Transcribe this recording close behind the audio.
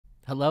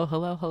Hello,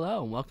 hello,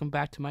 hello, and welcome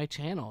back to my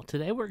channel.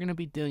 Today we're going to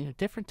be doing a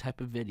different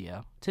type of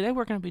video. Today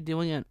we're going to be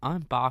doing an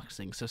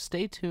unboxing, so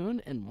stay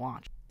tuned and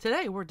watch.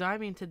 Today we're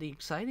diving into the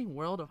exciting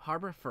world of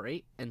Harbor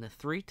Freight and the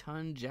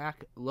 3-ton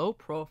jack low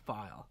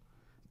profile.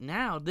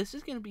 Now, this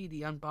is going to be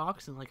the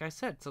unboxing, like I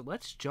said, so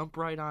let's jump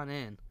right on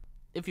in.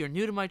 If you're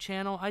new to my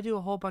channel, I do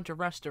a whole bunch of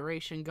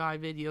restoration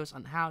guide videos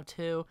on how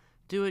to,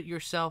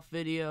 do-it-yourself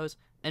videos,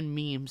 and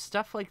memes,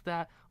 stuff like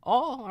that,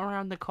 all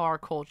around the car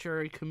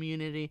culture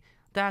community.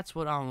 That's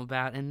what I'm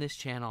about in this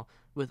channel,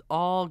 with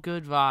all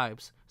good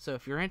vibes. So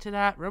if you're into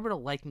that, remember to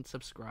like and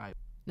subscribe.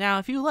 Now,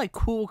 if you like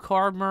cool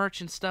car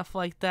merch and stuff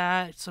like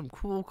that, some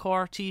cool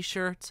car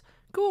t-shirts,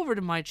 go over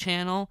to my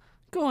channel,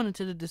 go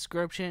into the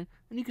description,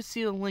 and you can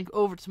see the link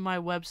over to my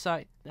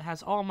website that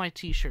has all my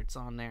t-shirts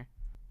on there.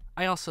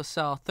 I also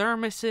sell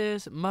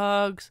thermoses,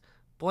 mugs,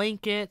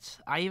 blankets.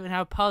 I even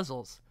have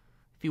puzzles.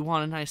 If you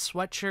want a nice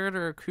sweatshirt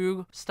or a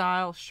crew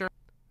style shirt,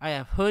 I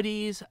have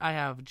hoodies, I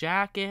have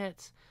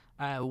jackets,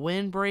 I have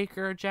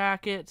windbreaker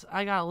jackets.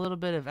 I got a little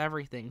bit of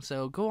everything,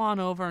 so go on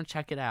over and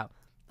check it out.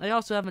 I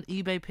also have an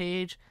eBay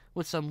page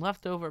with some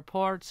leftover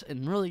parts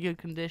in really good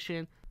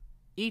condition.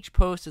 Each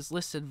post is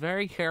listed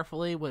very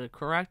carefully with a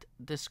correct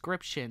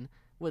description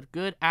with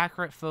good,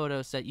 accurate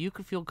photos that you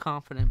can feel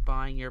confident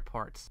buying your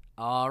parts.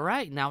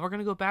 Alright, now we're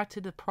going to go back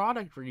to the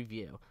product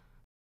review.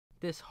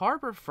 This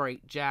Harbor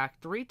Freight Jack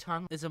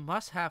 3-ton is a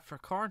must-have for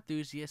car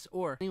enthusiasts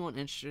or anyone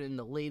interested in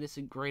the latest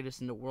and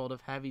greatest in the world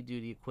of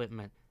heavy-duty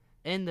equipment.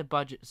 In the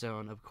budget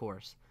zone, of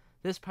course.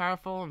 This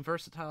powerful and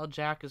versatile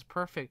jack is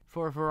perfect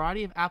for a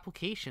variety of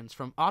applications,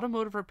 from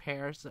automotive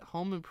repairs to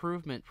home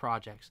improvement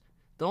projects.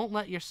 Don't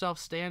let yourself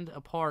stand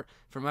apart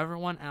from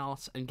everyone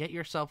else and get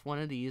yourself one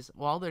of these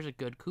while there's a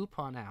good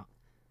coupon out.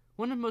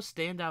 One of the most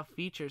standout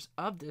features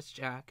of this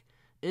jack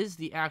is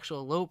the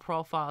actual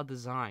low-profile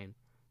design.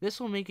 This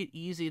will make it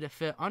easy to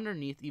fit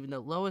underneath even the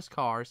lowest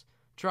cars,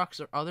 trucks,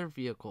 or other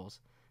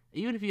vehicles.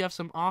 Even if you have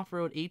some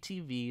off-road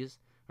ATVs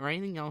or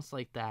anything else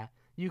like that,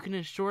 you can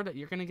ensure that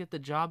you're going to get the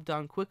job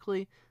done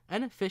quickly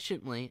and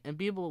efficiently and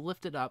be able to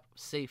lift it up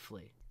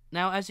safely.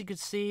 Now, as you can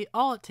see,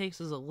 all it takes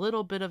is a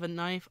little bit of a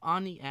knife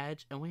on the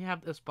edge, and we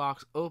have this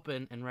box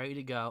open and ready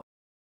to go.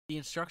 The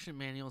instruction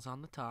manual is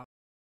on the top.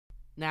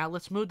 Now,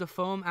 let's move the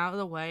foam out of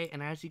the way,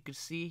 and as you can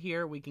see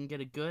here, we can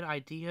get a good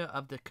idea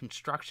of the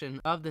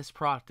construction of this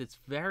product. It's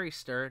very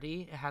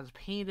sturdy. It has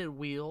painted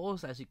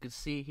wheels, as you can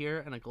see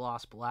here, in a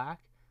gloss black.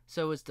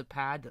 So is the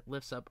pad that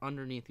lifts up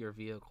underneath your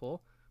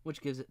vehicle,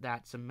 which gives it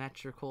that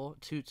symmetrical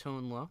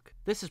two-tone look.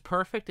 This is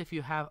perfect if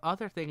you have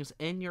other things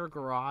in your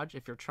garage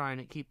if you're trying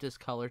to keep this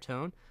color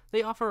tone.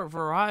 They offer a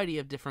variety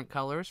of different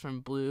colors from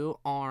blue,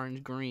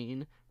 orange,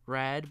 green,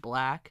 red,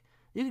 black.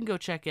 You can go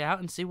check it out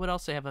and see what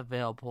else they have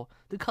available.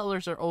 The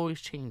colors are always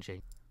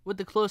changing. With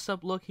the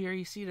close-up look here,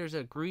 you see there's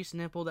a grease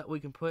nipple that we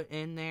can put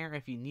in there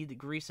if you need to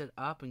grease it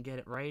up and get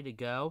it ready to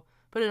go.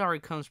 But it already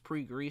comes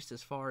pre-greased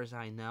as far as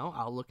I know.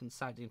 I'll look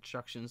inside the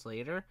instructions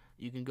later.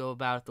 You can go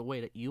about it the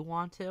way that you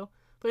want to.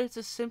 But it's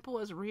as simple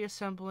as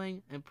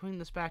reassembling and putting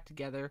this back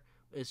together.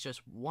 It's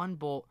just one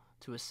bolt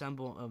to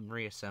assemble and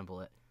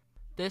reassemble it.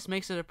 This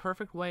makes it a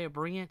perfect way of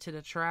bringing it to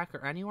the track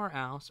or anywhere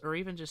else, or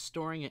even just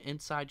storing it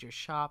inside your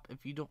shop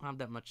if you don't have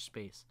that much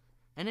space.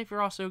 And if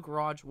you're also a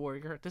garage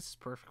warrior, this is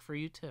perfect for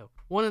you too.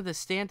 One of the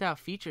standout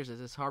features of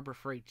this Harbor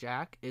Freight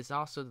Jack is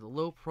also the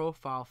low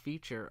profile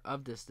feature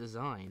of this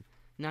design.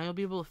 Now you'll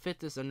be able to fit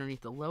this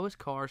underneath the lowest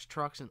cars,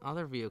 trucks, and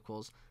other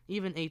vehicles,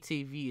 even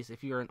ATVs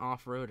if you're an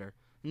off-roader.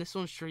 And this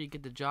will ensure you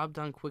get the job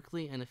done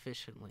quickly and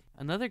efficiently.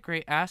 Another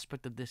great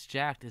aspect of this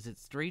jack is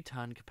its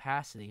 3-ton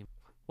capacity.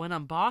 When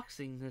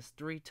unboxing this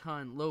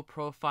 3-ton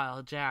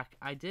low-profile jack,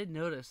 I did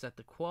notice that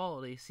the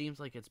quality seems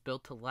like it's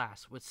built to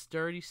last, with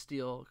sturdy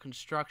steel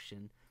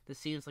construction that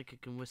seems like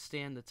it can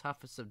withstand the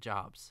toughest of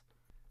jobs.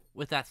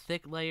 With that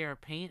thick layer of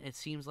paint, it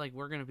seems like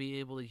we're going to be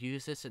able to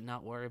use this and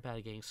not worry about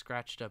it getting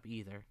scratched up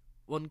either.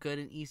 One good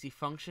and easy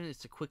function is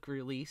the quick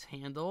release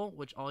handle,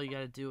 which all you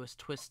got to do is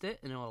twist it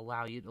and it will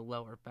allow you to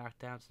lower it back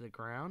down to the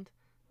ground,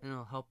 and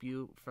it'll help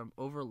you from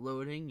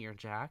overloading your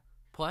jack.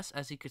 Plus,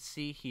 as you can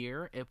see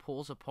here, it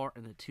pulls apart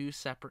into 2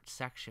 separate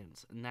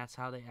sections, and that's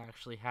how they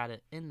actually had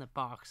it in the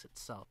box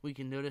itself. We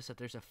can notice that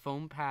there's a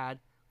foam pad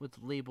with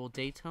the label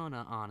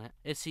Daytona on it.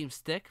 It seems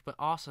thick, but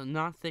also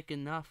not thick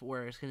enough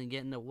where it's going to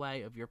get in the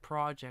way of your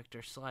project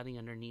or sliding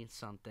underneath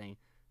something.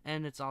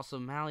 And it's also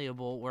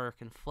malleable where it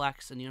can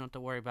flex and you don't have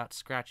to worry about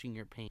scratching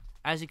your paint.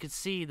 As you can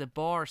see, the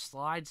bar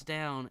slides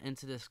down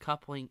into this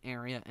coupling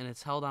area and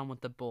it's held on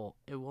with the bolt.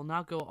 It will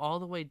not go all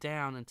the way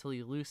down until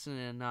you loosen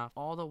it enough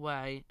all the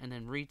way and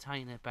then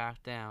retighten it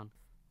back down.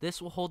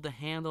 This will hold the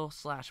handle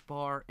 /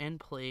 bar in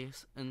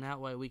place, and that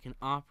way we can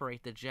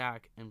operate the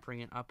jack and bring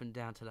it up and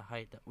down to the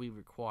height that we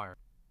require.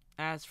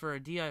 As for a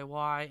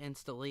DIY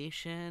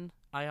installation,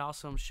 I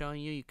also am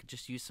showing you could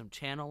just use some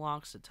channel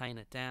locks to tighten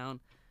it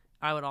down.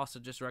 I would also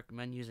just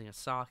recommend using a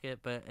socket,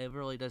 but it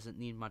really doesn't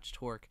need much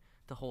torque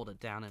to hold it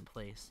down in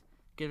place.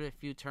 Give it a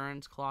few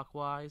turns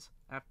clockwise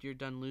after you're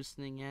done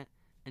loosening it,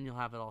 and you'll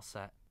have it all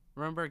set.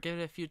 Remember, give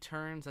it a few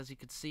turns. As you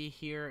can see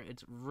here,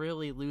 it's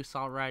really loose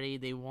already.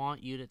 They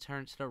want you to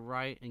turn to the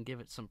right and give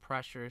it some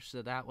pressure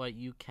so that way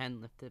you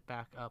can lift it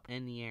back up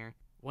in the air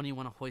when you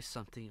want to hoist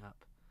something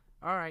up.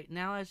 Alright,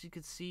 now as you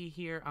can see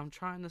here, I'm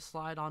trying to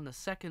slide on the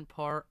second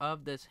part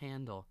of this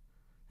handle.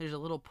 There's a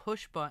little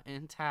push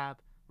button tab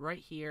right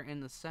here in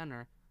the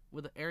center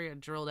with the area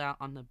drilled out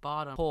on the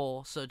bottom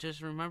hole. So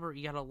just remember,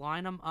 you gotta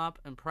line them up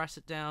and press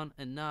it down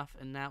enough,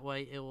 and that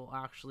way it will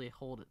actually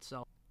hold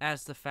itself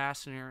as the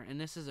fastener.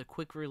 And this is a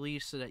quick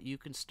release so that you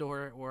can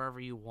store it wherever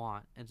you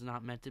want. It's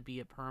not meant to be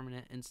a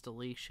permanent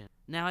installation.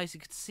 Now as you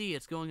can see,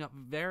 it's going up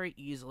very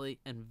easily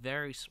and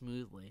very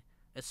smoothly.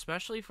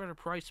 Especially for the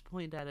price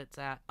point that it's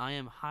at, I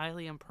am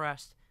highly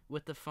impressed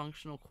with the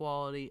functional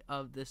quality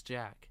of this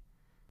jack.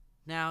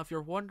 Now, if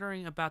you're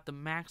wondering about the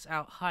max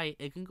out height,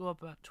 it can go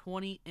up about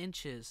 20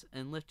 inches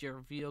and lift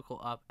your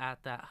vehicle up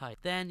at that height.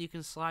 Then you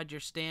can slide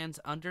your stands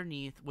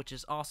underneath, which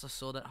is also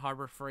sold at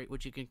Harbor Freight,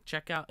 which you can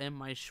check out in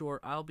my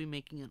short. I'll be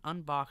making an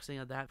unboxing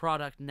of that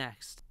product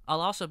next.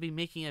 I'll also be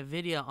making a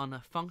video on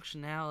the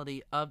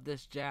functionality of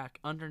this jack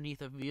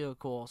underneath a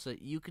vehicle so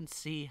that you can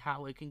see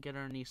how it can get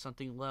underneath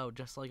something low,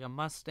 just like a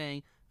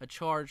Mustang, a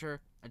Charger,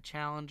 a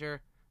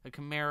Challenger, a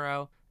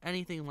Camaro,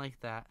 anything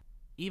like that.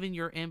 Even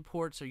your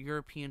imports or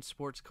European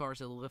sports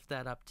cars will lift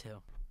that up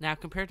too. Now,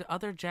 compared to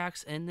other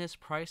jacks in this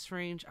price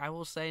range, I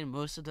will say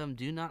most of them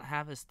do not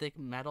have as thick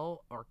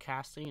metal or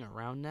casting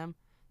around them.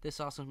 This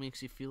also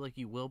makes you feel like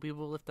you will be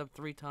able to lift up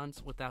 3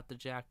 tons without the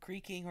jack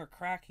creaking or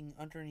cracking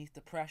underneath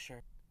the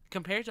pressure.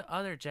 Compared to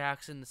other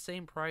jacks in the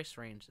same price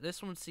range,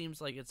 this one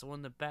seems like it's one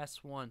of the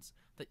best ones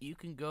that you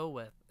can go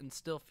with and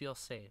still feel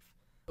safe.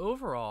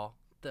 Overall,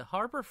 the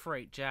Harbor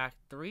Freight Jack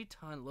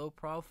 3-ton low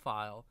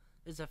profile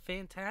is a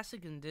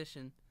fantastic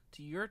addition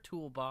to your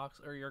toolbox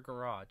or your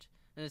garage,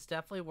 and it's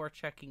definitely worth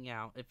checking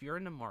out if you're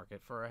in the market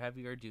for a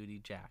heavier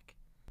duty jack.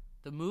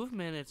 The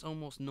movement is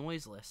almost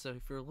noiseless, so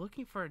if you're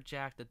looking for a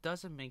jack that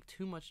doesn't make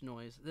too much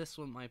noise, this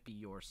one might be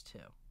yours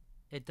too.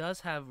 It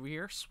does have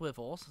rear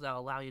swivels that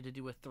allow you to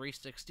do a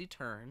 360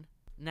 turn.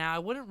 Now, I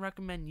wouldn't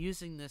recommend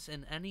using this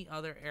in any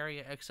other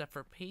area except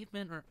for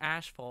pavement or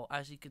asphalt.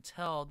 As you can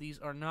tell, these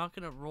are not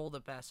going to roll the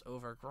best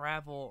over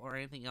gravel or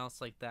anything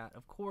else like that.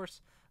 Of course,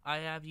 I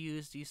have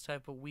used these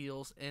type of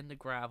wheels in the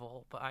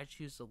gravel, but I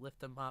choose to lift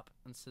them up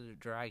instead of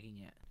dragging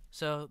it.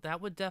 So that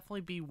would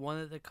definitely be one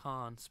of the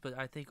cons, but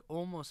I think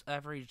almost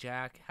every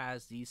jack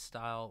has these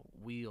style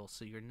wheels,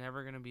 so you're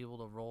never going to be able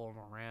to roll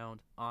them around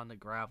on the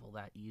gravel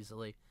that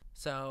easily.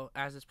 So,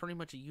 as it's pretty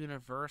much a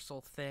universal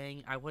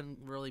thing, I wouldn't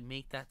really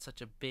make that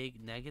such a big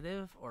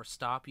negative or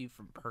stop you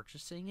from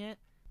purchasing it.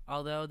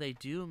 Although they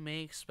do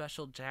make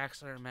special jacks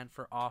that are meant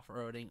for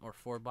off-roading or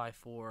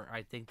 4x4.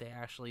 I think they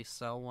actually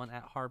sell one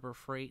at Harbor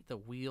Freight. The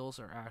wheels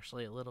are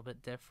actually a little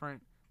bit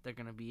different. They're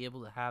going to be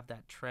able to have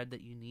that tread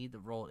that you need to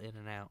roll it in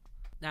and out.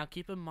 Now,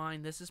 keep in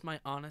mind, this is my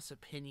honest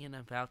opinion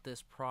about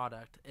this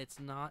product. It's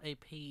not a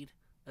paid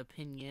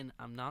opinion.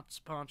 I'm not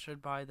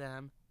sponsored by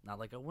them. Not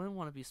like I wouldn't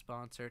want to be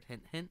sponsored.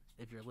 Hint, hint,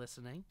 if you're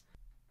listening.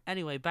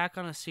 Anyway, back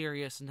on a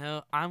serious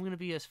note, I'm going to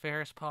be as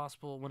fair as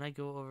possible when I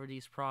go over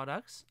these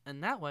products,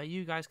 and that way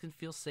you guys can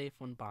feel safe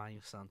when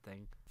buying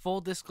something. Full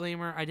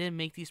disclaimer, I didn't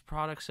make these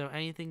products, so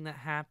anything that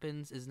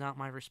happens is not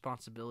my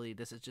responsibility.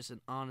 This is just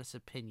an honest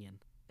opinion.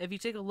 If you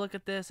take a look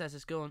at this as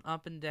it's going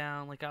up and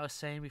down, like I was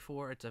saying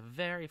before, it's a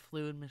very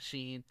fluid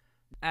machine.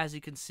 As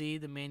you can see,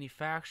 the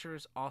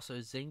manufacturers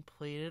also zinc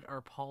plated or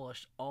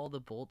polished all the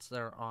bolts that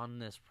are on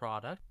this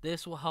product.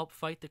 This will help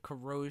fight the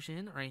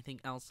corrosion or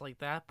anything else like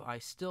that, but I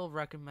still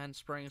recommend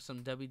spraying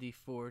some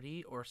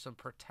WD-40 or some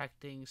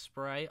protecting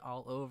spray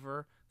all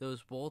over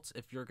those bolts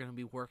if you're going to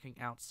be working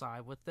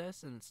outside with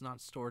this and it's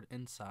not stored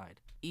inside.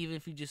 Even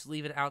if you just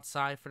leave it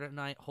outside for the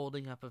night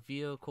holding up a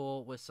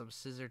vehicle with some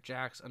scissor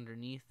jacks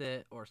underneath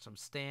it or some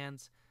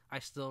stands, I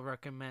still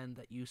recommend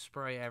that you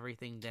spray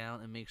everything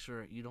down and make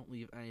sure you don't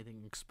leave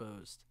anything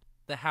exposed.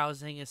 The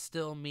housing is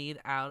still made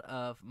out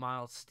of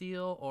mild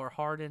steel or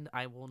hardened.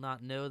 I will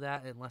not know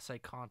that unless I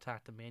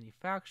contact the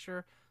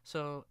manufacturer.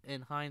 So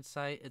in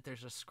hindsight, if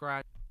there's a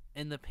scratch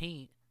in the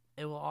paint,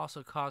 it will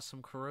also cause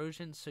some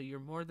corrosion. So you're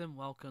more than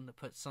welcome to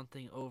put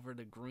something over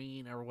the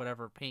green or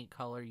whatever paint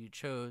color you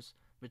chose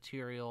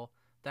material.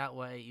 That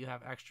way you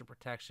have extra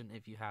protection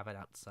if you have it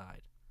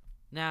outside.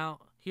 Now,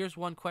 here's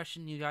one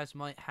question you guys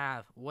might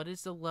have. What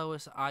is the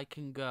lowest I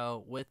can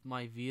go with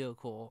my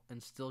vehicle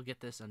and still get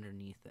this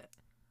underneath it?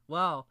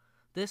 Well,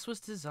 this was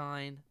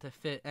designed to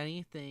fit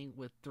anything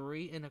with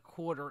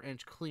 3¼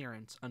 inch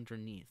clearance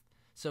underneath.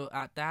 So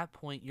at that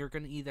point, you're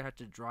going to either have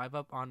to drive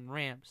up on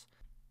ramps,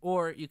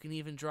 or you can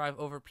even drive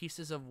over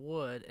pieces of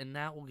wood, and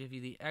that will give you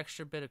the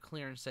extra bit of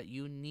clearance that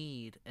you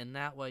need, and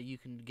that way you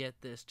can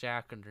get this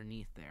jack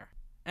underneath there.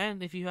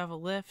 And if you have a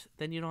lift,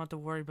 then you don't have to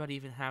worry about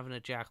even having a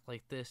jack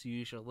like this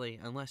usually,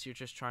 unless you're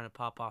just trying to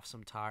pop off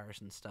some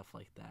tires and stuff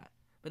like that.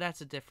 But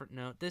that's a different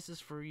note. This is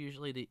for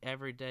usually the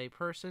everyday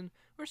person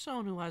or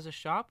someone who has a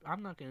shop.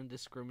 I'm not going to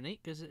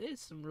discriminate because it is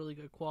some really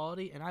good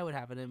quality, and I would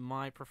have it in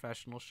my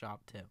professional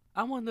shop too.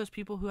 I'm one of those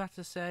people who have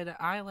to say that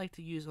I like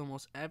to use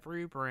almost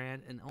every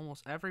brand, and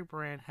almost every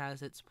brand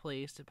has its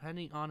place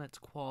depending on its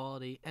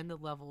quality and the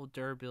level of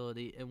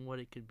durability and what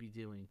it could be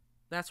doing.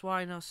 That's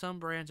why I know some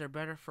brands are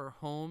better for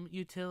home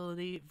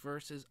utility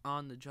versus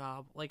on the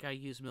job. Like I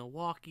use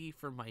Milwaukee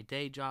for my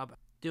day job,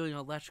 doing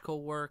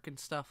electrical work and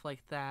stuff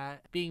like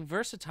that. Being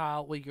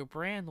versatile with your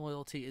brand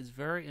loyalty is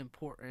very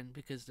important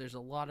because there's a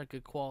lot of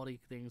good quality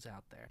things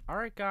out there.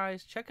 Alright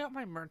guys, check out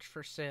my merch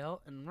for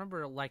sale, and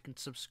remember to like and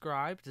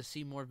subscribe to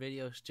see more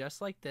videos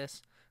just like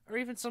this, or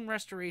even some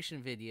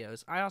restoration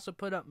videos. I also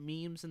put up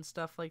memes and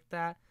stuff like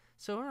that.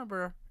 So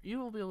remember, you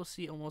will be able to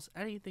see almost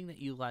anything that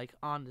you like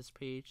on this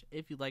page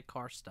if you like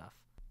car stuff.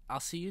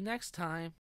 I'll see you next time.